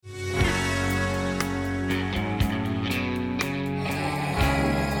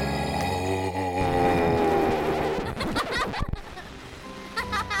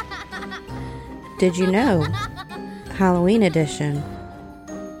Did you know? Halloween edition.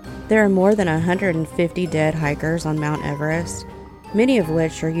 There are more than 150 dead hikers on Mount Everest, many of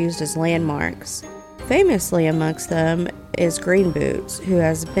which are used as landmarks. Famously amongst them is Green Boots, who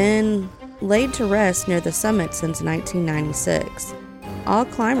has been laid to rest near the summit since 1996. All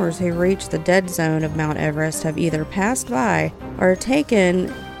climbers who reach the dead zone of Mount Everest have either passed by or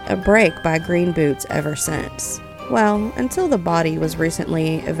taken a break by Green Boots ever since. Well, until the body was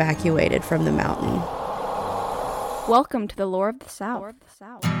recently evacuated from the mountain. Welcome to the Lore of the South.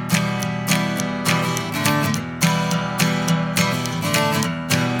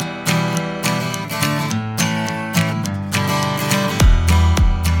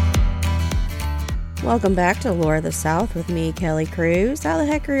 Welcome back to Lore of the South with me, Kelly Cruz. How the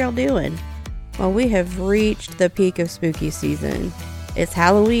heck are y'all doing? Well, we have reached the peak of spooky season. It's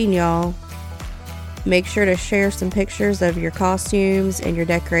Halloween, y'all. Make sure to share some pictures of your costumes and your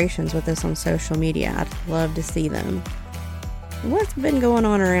decorations with us on social media. I'd love to see them. What's been going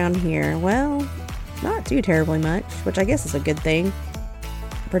on around here? Well, not too terribly much, which I guess is a good thing.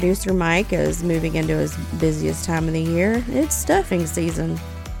 Producer Mike is moving into his busiest time of the year. It's stuffing season,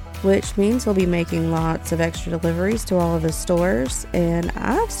 which means he'll be making lots of extra deliveries to all of his stores. And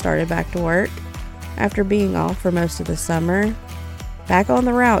I've started back to work after being off for most of the summer. Back on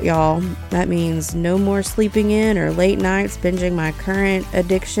the route, y'all. That means no more sleeping in or late nights binging my current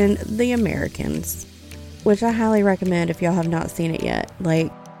addiction, The Americans, which I highly recommend if y'all have not seen it yet.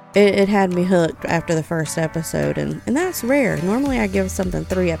 It had me hooked after the first episode, and that's rare. Normally I give something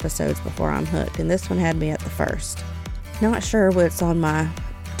 3 episodes before I'm hooked, and this one had me at the first. Not sure what's on my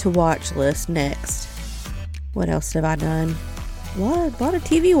to-watch list next. What else have I done? A lot of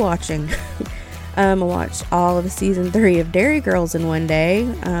TV watching. I watched all of season 3 of Derry Girls in one day.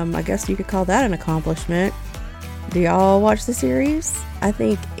 I guess you could call that an accomplishment. Do y'all watch the series? I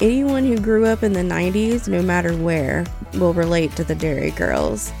think anyone who grew up in the 90s, no matter where, will relate to the Derry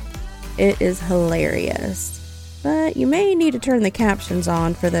Girls. It is hilarious. But you may need to turn the captions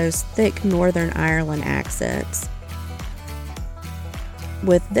on for those thick Northern Ireland accents.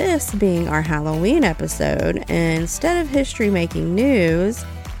 With this being our Halloween episode, instead of history-making news,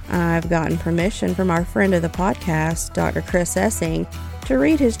 I've gotten permission from our friend of the podcast, Dr. Chris Essing, to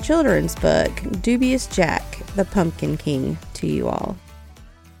read his children's book, Dubious Jack, the Pumpkin King, to you all.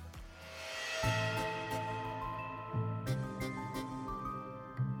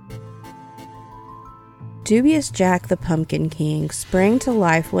 Dubious Jack, the Pumpkin King, sprang to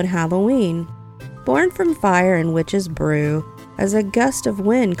life one Halloween. Born from fire and witch's brew, as a gust of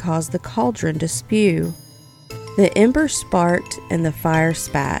wind caused the cauldron to spew. The ember sparked and the fire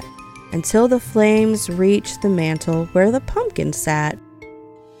spat, until the flames reached the mantle where the pumpkin sat.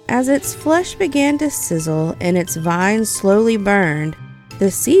 As its flesh began to sizzle and its vines slowly burned, the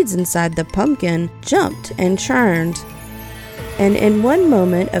seeds inside the pumpkin jumped and churned. And in one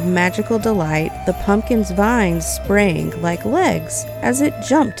moment of magical delight, the pumpkin's vines sprang like legs as it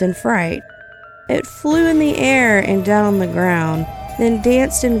jumped in fright. It flew in the air and down on the ground, then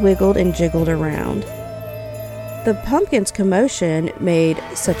danced and wiggled and jiggled around. The pumpkin's commotion made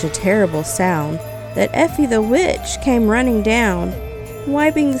such a terrible sound that Effie the witch came running down.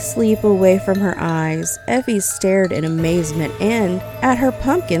 Wiping the sleep away from her eyes, Effie stared in amazement and at her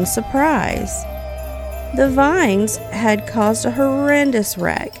pumpkin's surprise. The vines had caused a horrendous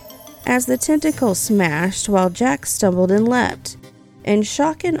wreck as the tentacles smashed while Jack stumbled and leapt. In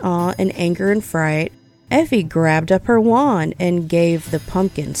shock and awe and anger and fright, Effie grabbed up her wand and gave the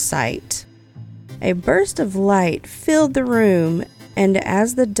pumpkin sight. A burst of light filled the room, and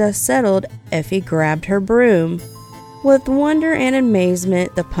as the dust settled, Effie grabbed her broom. With wonder and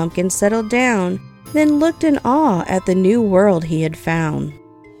amazement, the pumpkin settled down, then looked in awe at the new world he had found.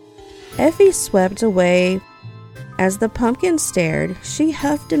 Effie swept away. As the pumpkin stared, she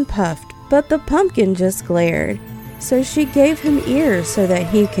huffed and puffed, but the pumpkin just glared. So she gave him ears so that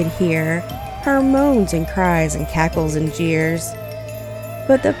he could hear her moans and cries and cackles and jeers.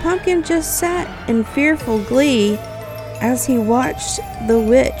 But the pumpkin just sat in fearful glee as he watched the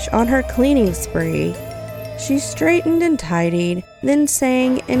witch on her cleaning spree. She straightened and tidied, then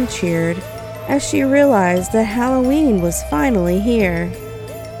sang and cheered as she realized that Halloween was finally here.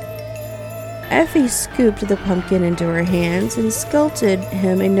 Effie scooped the pumpkin into her hands and sculpted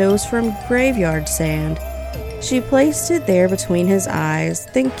him a nose from graveyard sand. She placed it there between his eyes,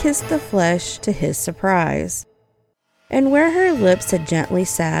 then kissed the flesh to his surprise. And where her lips had gently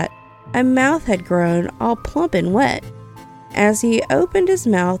sat, a mouth had grown all plump and wet. As he opened his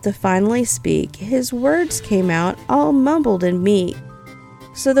mouth to finally speak, his words came out all mumbled and meek.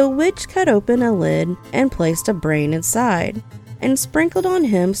 So the witch cut open a lid and placed a brain inside. and sprinkled on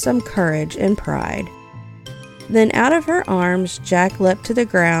him some courage and pride. Then out of her arms Jack leapt to the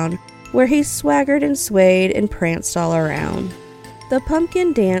ground, where he swaggered and swayed and pranced all around. The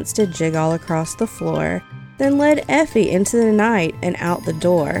pumpkin danced a jig all across the floor, then led Effie into the night and out the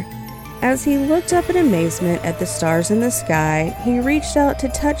door. As he looked up in amazement at the stars in the sky, he reached out to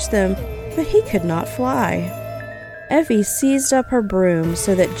touch them, but he could not fly. Effie seized up her broom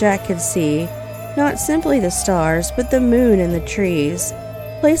so that Jack could see, not simply the stars, but the moon and the trees.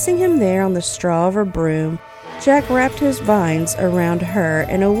 Placing him there on the straw of her broom, Jack wrapped his vines around her,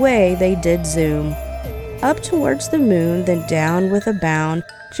 and away they did zoom. Up towards the moon, then down with a bound,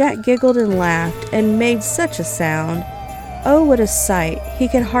 Jack giggled and laughed, and made such a sound. Oh, what a sight! He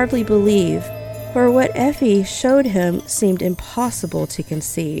could hardly believe, for what Effie showed him seemed impossible to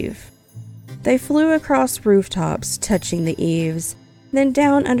conceive. They flew across rooftops, touching the eaves, then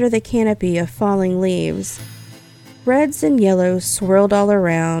down under the canopy of falling leaves. Reds and yellows swirled all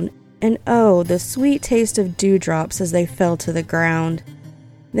around, and oh, the sweet taste of dewdrops as they fell to the ground.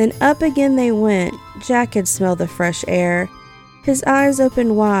 Then up again they went. Jack could smell the fresh air. His eyes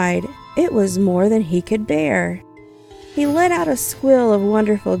opened wide. It was more than he could bear. He let out a squeal of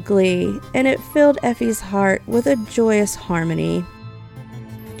wonderful glee, and it filled Effie's heart with a joyous harmony.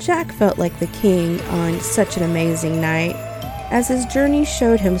 Jack felt like the king on such an amazing night, as his journey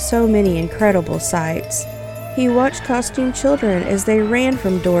showed him so many incredible sights. He watched costumed children as they ran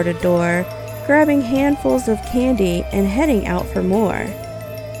from door to door, grabbing handfuls of candy and heading out for more.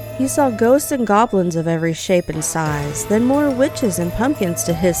 He saw ghosts and goblins of every shape and size, then more witches and pumpkins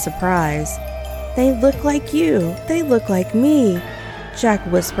to his surprise. "They look like you, they look like me," Jack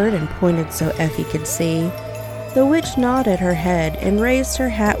whispered and pointed so Effie could see. The witch nodded her head and raised her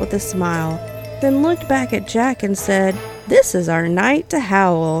hat with a smile, then looked back at Jack and said, "This is our night to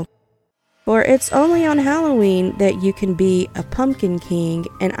howl. For it's only on Halloween that you can be a pumpkin king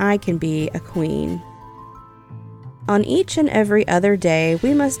and I can be a queen. On each and every other day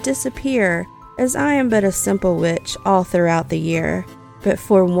we must disappear, as I am but a simple witch all throughout the year. But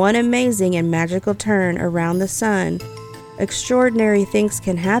for one amazing and magical turn around the sun, extraordinary things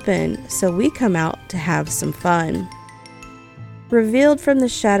can happen, so we come out to have some fun. Revealed from the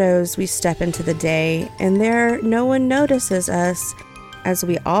shadows we step into the day, and there no one notices us, as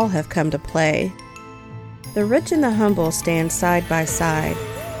we all have come to play. The rich and the humble stand side by side,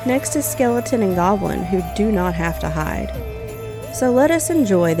 next to skeleton and goblin who do not have to hide. So let us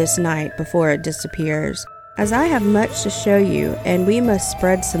enjoy this night before it disappears, as I have much to show you, and we must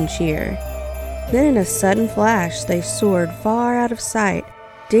spread some cheer." Then in a sudden flash they soared far out of sight,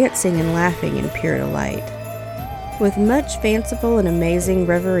 dancing and laughing in pure delight. With much fanciful and amazing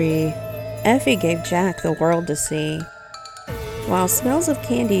reverie, Effie gave Jack the world to see. While smells of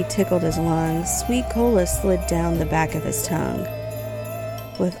candy tickled his lungs, sweet cola slid down the back of his tongue.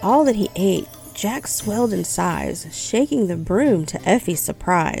 With all that he ate, Jack swelled in size, shaking the broom to Effie's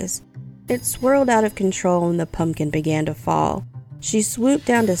surprise. It swirled out of control and the pumpkin began to fall. She swooped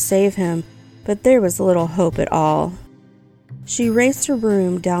down to save him, but there was little hope at all. She raced her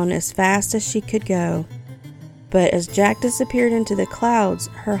broom down as fast as she could go. But as Jack disappeared into the clouds,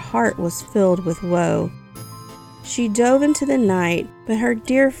 her heart was filled with woe. She dove into the night, but her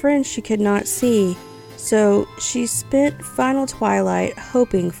dear friend she could not see, so she spent final twilight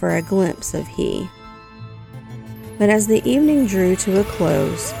hoping for a glimpse of he. But as the evening drew to a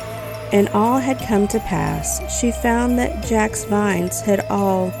close, and all had come to pass, she found that Jack's vines had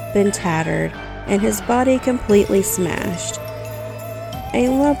all been tattered, and his body completely smashed. A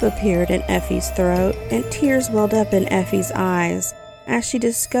lump appeared in Effie's throat, and tears welled up in Effie's eyes as she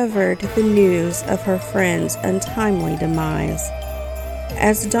discovered the news of her friend's untimely demise.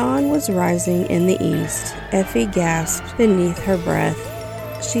 As dawn was rising in the east, Effie gasped beneath her breath.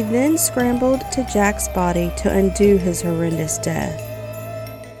 She then scrambled to Jack's body to undo his horrendous death.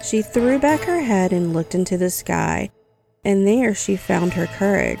 She threw back her head and looked into the sky, and there she found her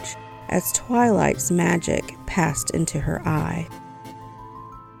courage, as twilight's magic passed into her eye.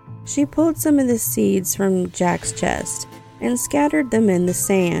 She pulled some of the seeds from Jack's chest and scattered them in the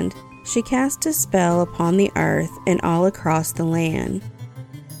sand. She cast a spell upon the earth and all across the land.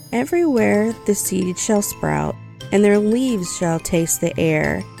 Everywhere the seeds shall sprout, and their leaves shall taste the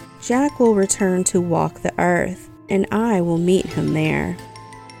air, Jack will return to walk the earth, and I will meet him there.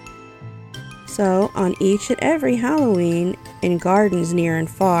 So, on each and every Halloween, in gardens near and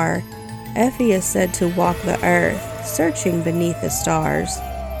far, Effie is said to walk the earth, searching beneath the stars.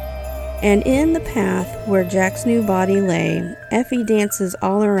 And in the path where Jack's new body lay, Effie dances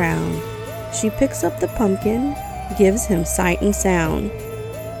all around. She picks up the pumpkin, gives him sight and sound.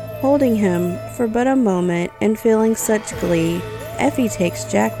 Holding him for but a moment and feeling such glee, Effie takes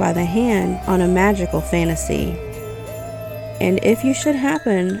Jack by the hand on a magical fantasy. And if you should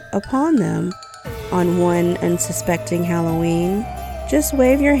happen upon them on one unsuspecting Halloween, just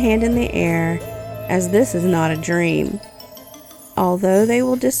wave your hand in the air, as this is not a dream. Although they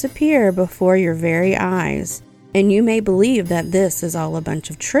will disappear before your very eyes, and you may believe that this is all a bunch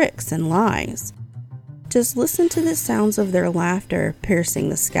of tricks and lies. Just listen to the sounds of their laughter piercing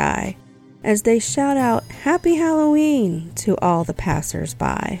the sky, as they shout out Happy Halloween to all the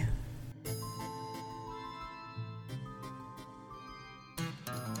passers-by.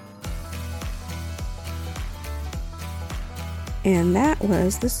 And that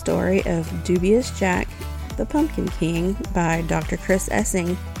was the story of Dubious Jack, the Pumpkin King by Dr. Chris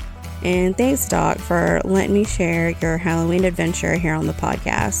Essing. And thanks, Doc, for letting me share your Halloween adventure here on the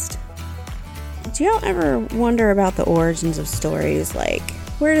podcast. Do y'all ever wonder about the origins of stories? Like,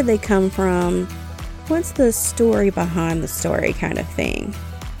 where did they come from? What's the story behind the story kind of thing?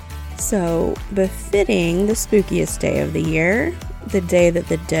 So, befitting the spookiest day of the year, the day that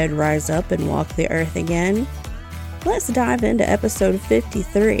the dead rise up and walk the earth again, let's dive into episode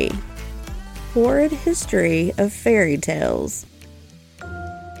 53, Horrid History of Fairy Tales.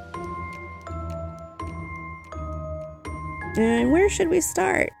 And where should we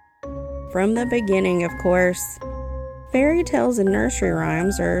start? From the beginning, of course. Fairy tales and nursery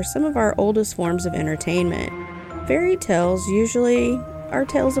rhymes are some of our oldest forms of entertainment. Fairy tales usually are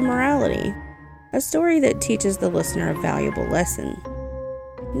tales of morality, a story that teaches the listener a valuable lesson.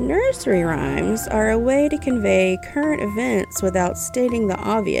 Nursery rhymes are a way to convey current events without stating the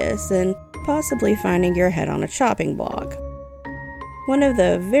obvious and possibly finding your head on a chopping block. One of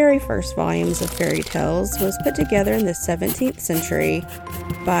the very first volumes of fairy tales was put together in the 17th century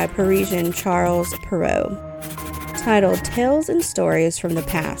by Parisian Charles Perrault, titled Tales and Stories from the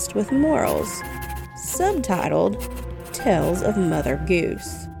Past with Morals, subtitled Tales of Mother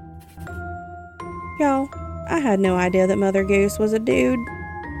Goose. Y'all, I had no idea that Mother Goose was a dude.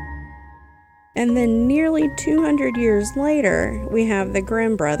 And then nearly 200 years later, we have the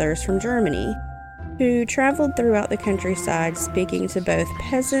Grimm brothers from Germany, who traveled throughout the countryside speaking to both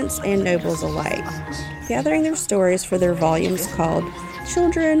peasants and nobles alike, gathering their stories for their volumes called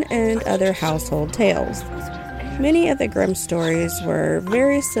Children and Other Household Tales. Many of the Grimm stories were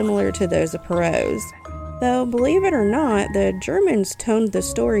very similar to those of Perrault's, though believe it or not, the Germans toned the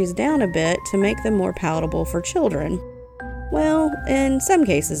stories down a bit to make them more palatable for children. Well, in some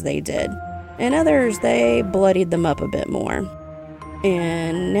cases they did. In others, they bloodied them up a bit more.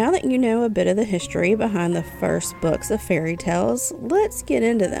 And now that you know a bit of the history behind the first books of fairy tales, let's get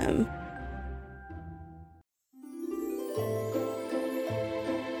into them.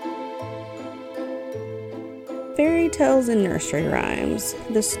 Fairy tales and nursery rhymes,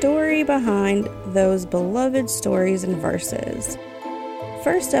 the story behind those beloved stories and verses.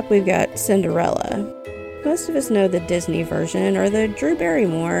 First up, we've got Cinderella. Most of us know the Disney version or the Drew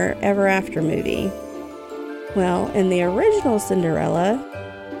Barrymore Ever After movie. Well, in the original Cinderella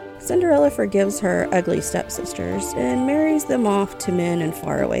forgives her ugly stepsisters and marries them off to men in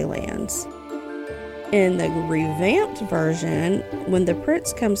faraway lands. In the revamped version, when the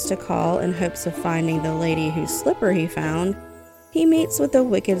prince comes to call in hopes of finding the lady whose slipper he found, he meets with a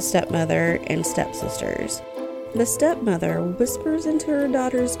wicked stepmother and stepsisters. The stepmother whispers into her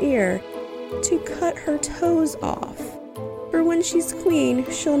daughter's ear to cut her toes off, for when she's queen,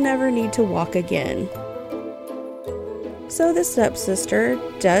 she'll never need to walk again. So the stepsister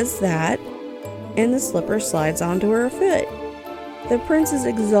does that, and the slipper slides onto her foot. The prince is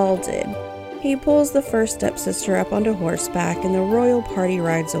exalted. He pulls the first stepsister up onto horseback, and the royal party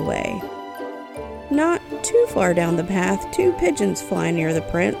rides away. Not too far down the path, two pigeons fly near the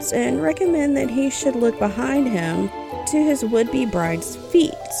prince and recommend that he should look behind him to his would-be bride's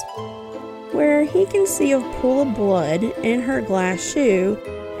feet, where he can see a pool of blood in her glass shoe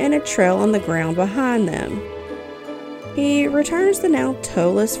and a trail on the ground behind them. He returns the now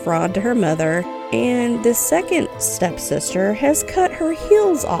toeless fraud to her mother, and the second stepsister has cut her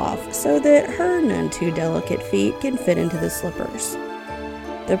heels off so that her none too delicate feet can fit into the slippers.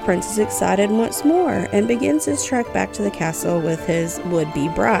 The prince is excited once more and begins his trek back to the castle with his would-be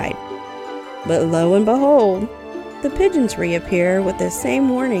bride. But lo and behold, the pigeons reappear with the same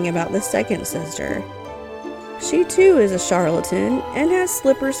warning about the second sister. She too is a charlatan and has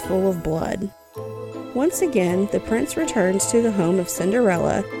slippers full of blood. Once again, the prince returns to the home of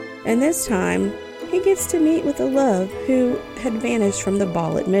Cinderella, and this time, he gets to meet with a love who had vanished from the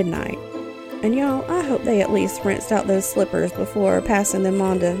ball at midnight. And y'all, I hope they at least rinsed out those slippers before passing them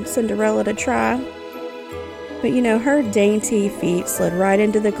on to Cinderella to try. But you know, her dainty feet slid right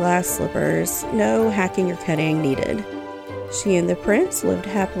into the glass slippers, no hacking or cutting needed. She and the prince lived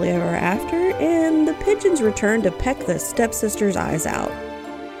happily ever after, and the pigeons returned to peck the stepsister's eyes out.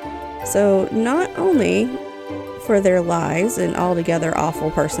 So not only for their lies and altogether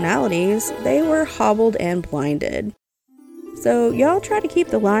awful personalities, they were hobbled and blinded. So y'all try to keep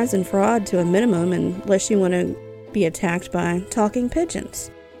the lies and fraud to a minimum unless you want to be attacked by talking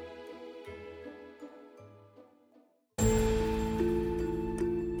pigeons.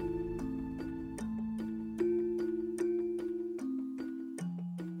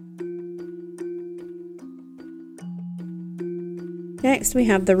 Next, we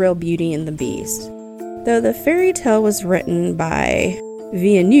have The Real Beauty and the Beast. Though the fairy tale was written by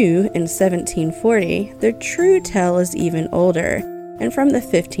Villeneuve in 1740, the true tale is even older, and from the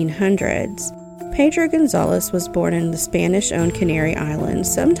 1500s. Pedro Gonzalez was born in the Spanish-owned Canary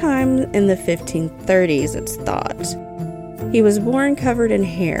Islands sometime in the 1530s, it's thought. He was born covered in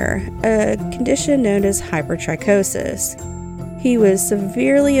hair, a condition known as hypertrichosis. He was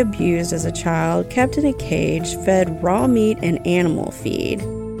severely abused as a child, kept in a cage, fed raw meat and animal feed,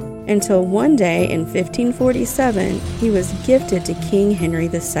 until one day in 1547 he was gifted to King Henry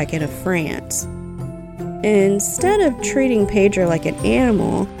II of France. Instead of treating Pedro like an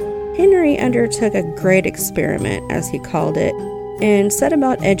animal, Henry undertook a great experiment, as he called it, and set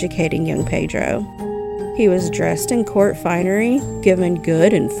about educating young Pedro. He was dressed in court finery, given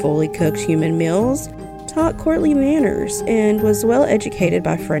good and fully cooked human meals, taught courtly manners, and was well educated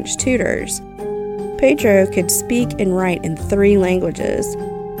by French tutors. Pedro could speak and write in 3 languages,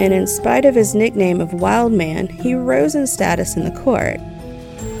 and in spite of his nickname of Wild Man, he rose in status in the court.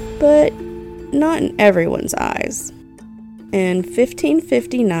 But not in everyone's eyes. In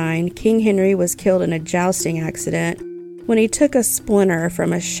 1559, King Henry was killed in a jousting accident when he took a splinter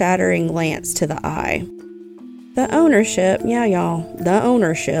from a shattering lance to the eye. The ownership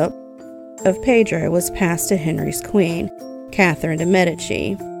of Pedro was passed to Henry's queen, Catherine de'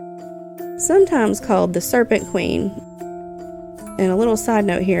 Medici, sometimes called the Serpent Queen. And a little side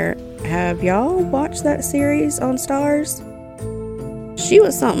note here, have y'all watched that series on Starz? She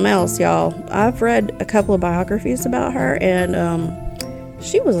was something else, y'all. I've read a couple of biographies about her, and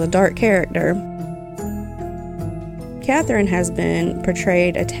she was a dark character. Catherine has been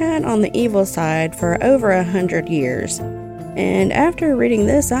portrayed a tad on the evil side for over 100 years. And after reading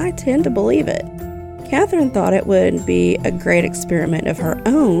this, I tend to believe it. Catherine thought it would be a great experiment of her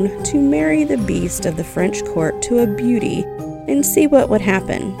own to marry the beast of the French court to a beauty and see what would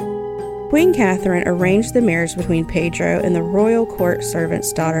happen. Queen Catherine arranged the marriage between Pedro and the royal court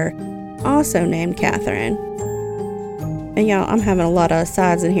servant's daughter, also named Catherine. And y'all, I'm having a lot of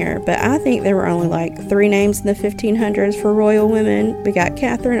asides in here, but I think there were only like 3 names in the 1500s for royal women. We got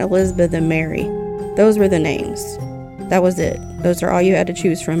Catherine, Elizabeth, and Mary. Those were the names. That was it. Those are all you had to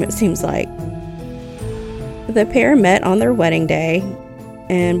choose from, it seems like. The pair met on their wedding day,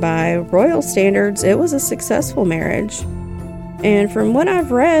 and by royal standards, it was a successful marriage. And from what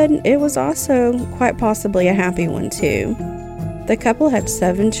I've read, it was also quite possibly a happy one too. The couple had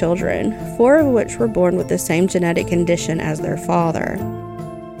 7 children, 4 of which were born with the same genetic condition as their father.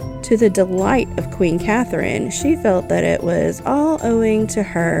 To the delight of Queen Catherine, she felt that it was all owing to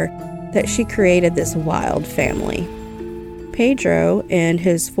her that she created this wild family. Pedro and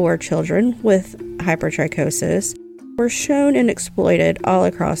his 4 children with hypertrichosis were shown and exploited all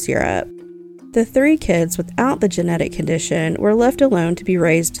across Europe. The 3 kids without the genetic condition were left alone to be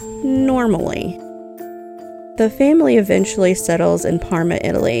raised normally. The family eventually settles in Parma,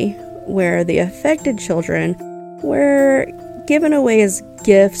 Italy, where the affected children were given away as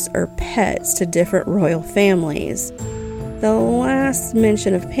gifts or pets to different royal families. The last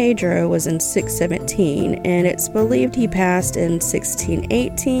mention of Pedro was in 617, and it's believed he passed in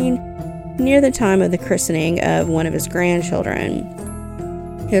 1618, near the time of the christening of one of his grandchildren.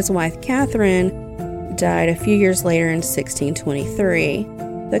 His wife Catherine died a few years later in 1623.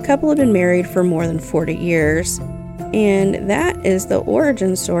 The couple had been married for more than 40 years, and that is the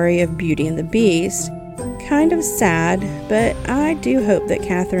origin story of Beauty and the Beast. Kind of sad, but I do hope that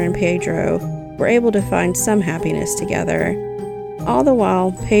Catherine and Pedro were able to find some happiness together. All the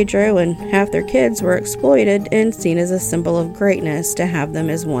while, Pedro and half their kids were exploited and seen as a symbol of greatness to have them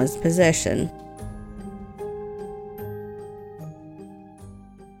as one's possession.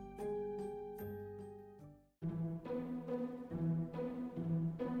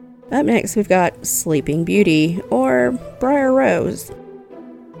 Up next, we've got Sleeping Beauty, or Briar Rose.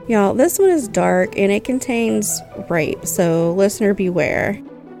 Y'all, this one is dark and it contains rape, so listener beware.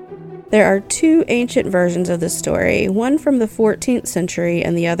 There are 2 ancient versions of the story, one from the 14th century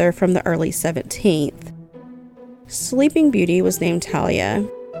and the other from the early 17th. Sleeping Beauty was named Talia.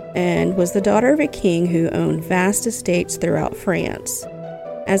 and was the daughter of a king who owned vast estates throughout France.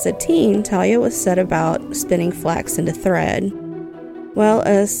 As a teen, Talia was set about spinning flax into thread. Well,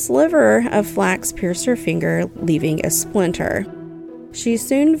 a sliver of flax pierced her finger, leaving a splinter. She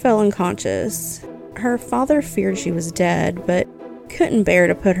soon fell unconscious. Her father feared she was dead, but couldn't bear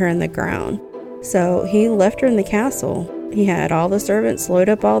to put her in the ground, so he left her in the castle. He had all the servants load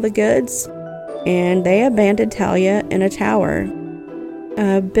up all the goods, and they abandoned Talia in a tower.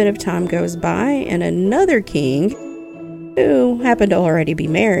 A bit of time goes by, and another king, who happened to already be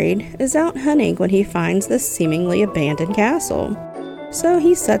married, is out hunting when he finds this seemingly abandoned castle. So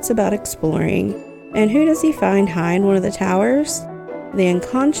he sets about exploring, and who does he find high in one of the towers? The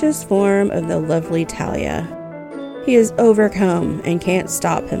unconscious form of the lovely Talia. He is overcome and can't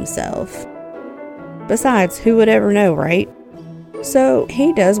stop himself. Besides, who would ever know, right? So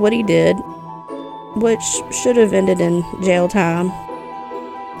he does what he did, which should have ended in jail time,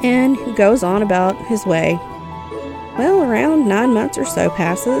 and goes on about his way. Well, around 9 months or so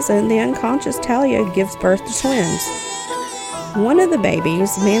passes, and the unconscious Talia gives birth to twins. One of the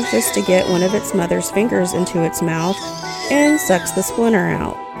babies manages to get one of its mother's fingers into its mouth and sucks the splinter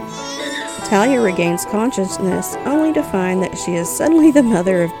out. Talia regains consciousness, only to find that she is suddenly the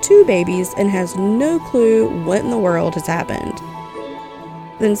mother of 2 babies and has no clue what in the world has happened.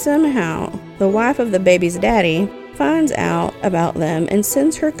 Then somehow, the wife of the baby's daddy finds out about them and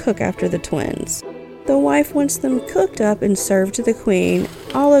sends her cook after the twins. The wife wants them cooked up and served to the queen,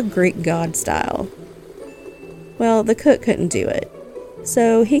 a la Greek god style. Well, the cook couldn't do it,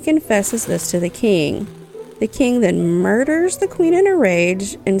 so he confesses this to the king. The king then murders the queen in a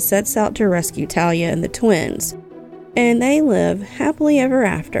rage and sets out to rescue Talia and the twins. And they live happily ever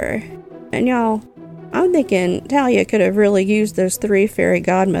after. And y'all, I'm thinking Talia could have really used those 3 fairy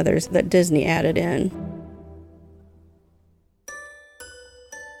godmothers that Disney added in.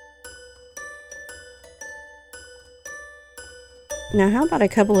 Now, how about a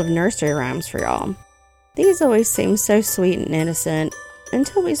couple of nursery rhymes for y'all? These always seem so sweet and innocent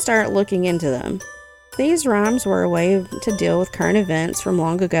until we start looking into them. These rhymes were a way to deal with current events from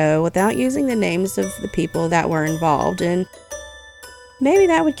long ago without using the names of the people that were involved, and maybe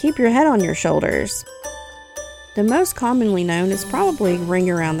that would keep your head on your shoulders. The most commonly known is probably Ring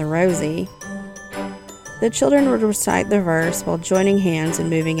Around the Rosie. The children would recite the verse while joining hands and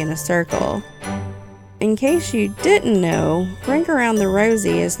moving in a circle. In case you didn't know, Ring Around the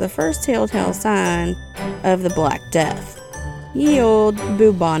Rosie is the first telltale sign of the Black Death, ye old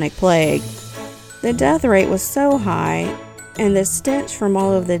bubonic plague. The death rate was so high, and the stench from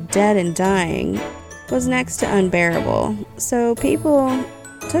all of the dead and dying was next to unbearable, so people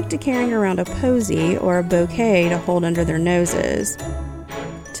took to carrying around a posy or a bouquet to hold under their noses,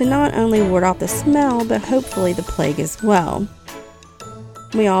 to not only ward off the smell, but hopefully the plague as well.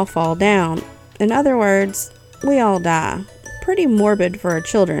 We all fall down. In other words, we all die. Pretty morbid for a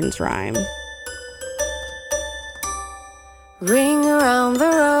children's rhyme. Ring around the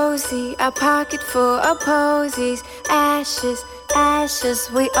rosy, a pocket full of posies. Ashes, ashes,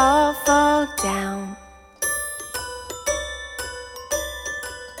 we all fall down.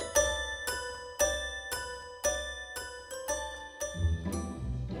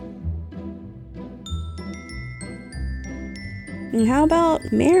 And how about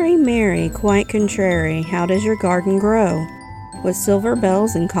Mary, Mary, quite contrary, how does your garden grow? With silver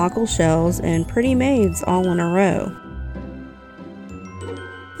bells and cockle shells and pretty maids all in a row.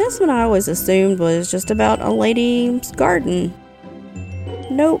 This one I always assumed was just about a lady's garden.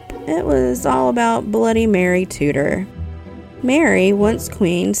 Nope, it was all about Bloody Mary Tudor. Mary, once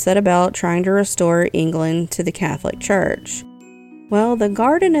queen, set about trying to restore England to the Catholic Church. Well, the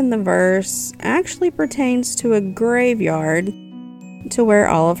garden in the verse actually pertains to a graveyard to where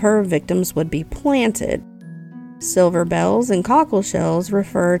all of her victims would be planted. Silver bells and cockle shells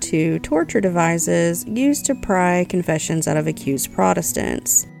refer to torture devices used to pry confessions out of accused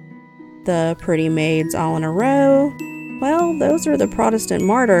Protestants. The pretty maids all in a row, well, those are the Protestant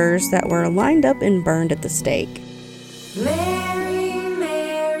martyrs that were lined up and burned at the stake. Mary,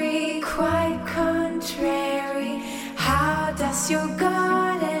 Mary, quite contrary, how does your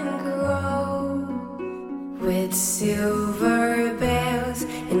garden grow? With silver bells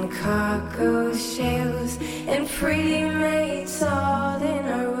and cockle shells and pretty maids all in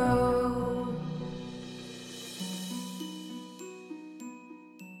a row.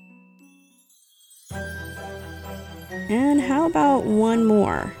 And how about one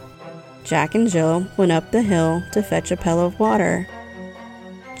more? Jack and Jill went up the hill to fetch a pail of water.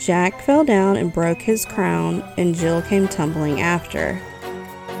 Jack fell down and broke his crown, and Jill came tumbling after.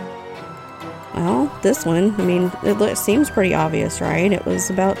 Well, this one, it seems pretty obvious, right? It was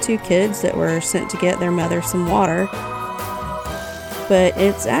about two kids that were sent to get their mother some water. But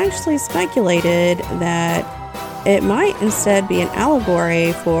it's actually speculated that it might instead be an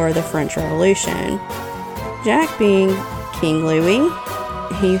allegory for the French Revolution. Jack being King Louis,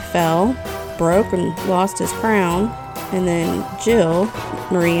 he fell, broke and lost his crown, and then Jill,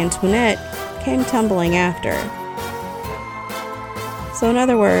 Marie Antoinette, came tumbling after. So in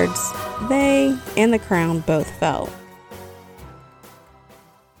other words, they and the crown both fell.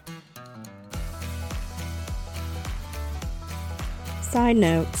 Side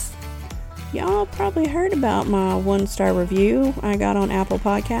notes. Y'all probably heard about my 1-star review I got on Apple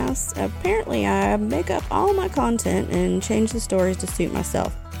Podcasts. Apparently, I make up all my content and change the stories to suit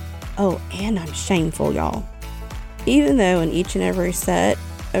myself. Oh, and I'm shameful, y'all. Even though in each and every set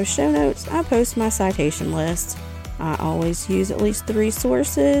of show notes, I post my citation list. I always use at least 3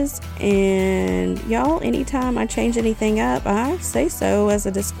 sources, and y'all, anytime I change anything up, I say so as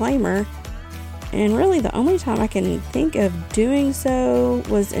a disclaimer. And really, the only time I can think of doing so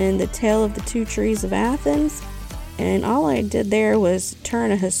was in The Tale of the Two Trees of Athens, and all I did there was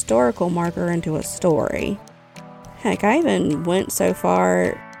turn a historical marker into a story. Heck, I even went so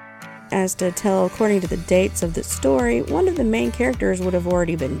far as to tell, according to the dates of the story, one of the main characters would have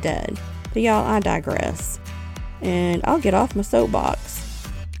already been dead. But y'all, I digress. And I'll get off my soapbox.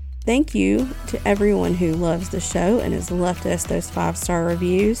 Thank you to everyone who loves the show and has left us those 5-star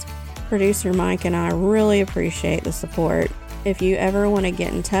reviews. Producer Mike and I really appreciate the support. If you ever want to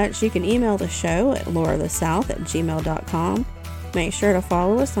get in touch, you can email the show at laurathesouth@gmail.com. Make sure to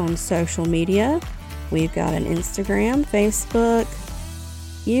follow us on social media. We've got an Instagram, Facebook,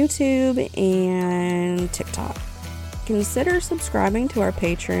 YouTube, and TikTok. Consider subscribing to our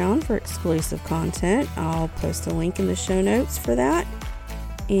Patreon for exclusive content. I'll post a link in the show notes for that.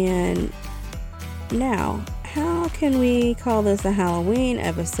 And now, how can we call this a Halloween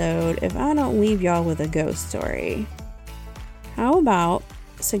episode if I don't leave y'all with a ghost story? How about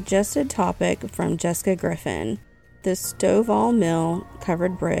suggested topic from Jessica Griffin, the Stovall Mill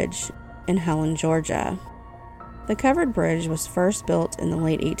Covered Bridge in Helen, Georgia. The covered bridge was first built in the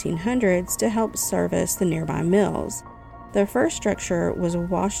late 1800s to help service the nearby mills. The first structure was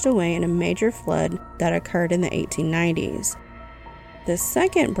washed away in a major flood that occurred in the 1890s. The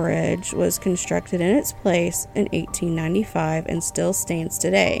second bridge was constructed in its place in 1895 and still stands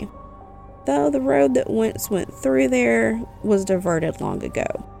today, though the road that once went through there was diverted long ago.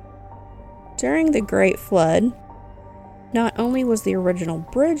 During the Great Flood, not only was the original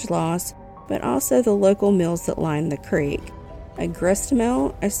bridge lost, but also the local mills that lined the creek, a grist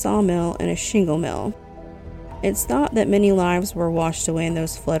mill, a sawmill, and a shingle mill. It's thought that many lives were washed away in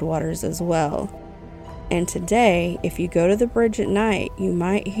those floodwaters as well. And today, if you go to the bridge at night, you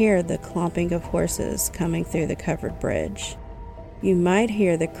might hear the clomping of horses coming through the covered bridge. You might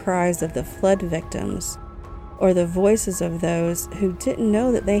hear the cries of the flood victims, or the voices of those who didn't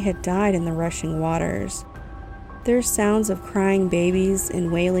know that they had died in the rushing waters. There's sounds of crying babies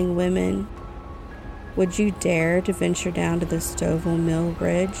and wailing women. Would you dare to venture down to the Stovall Mill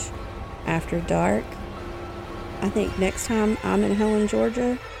Bridge after dark? I think next time I'm in Helen,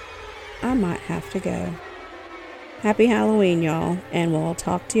 Georgia, I might have to go. Happy Halloween, y'all, and we'll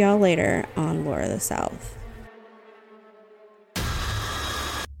talk to y'all later on Laura the South.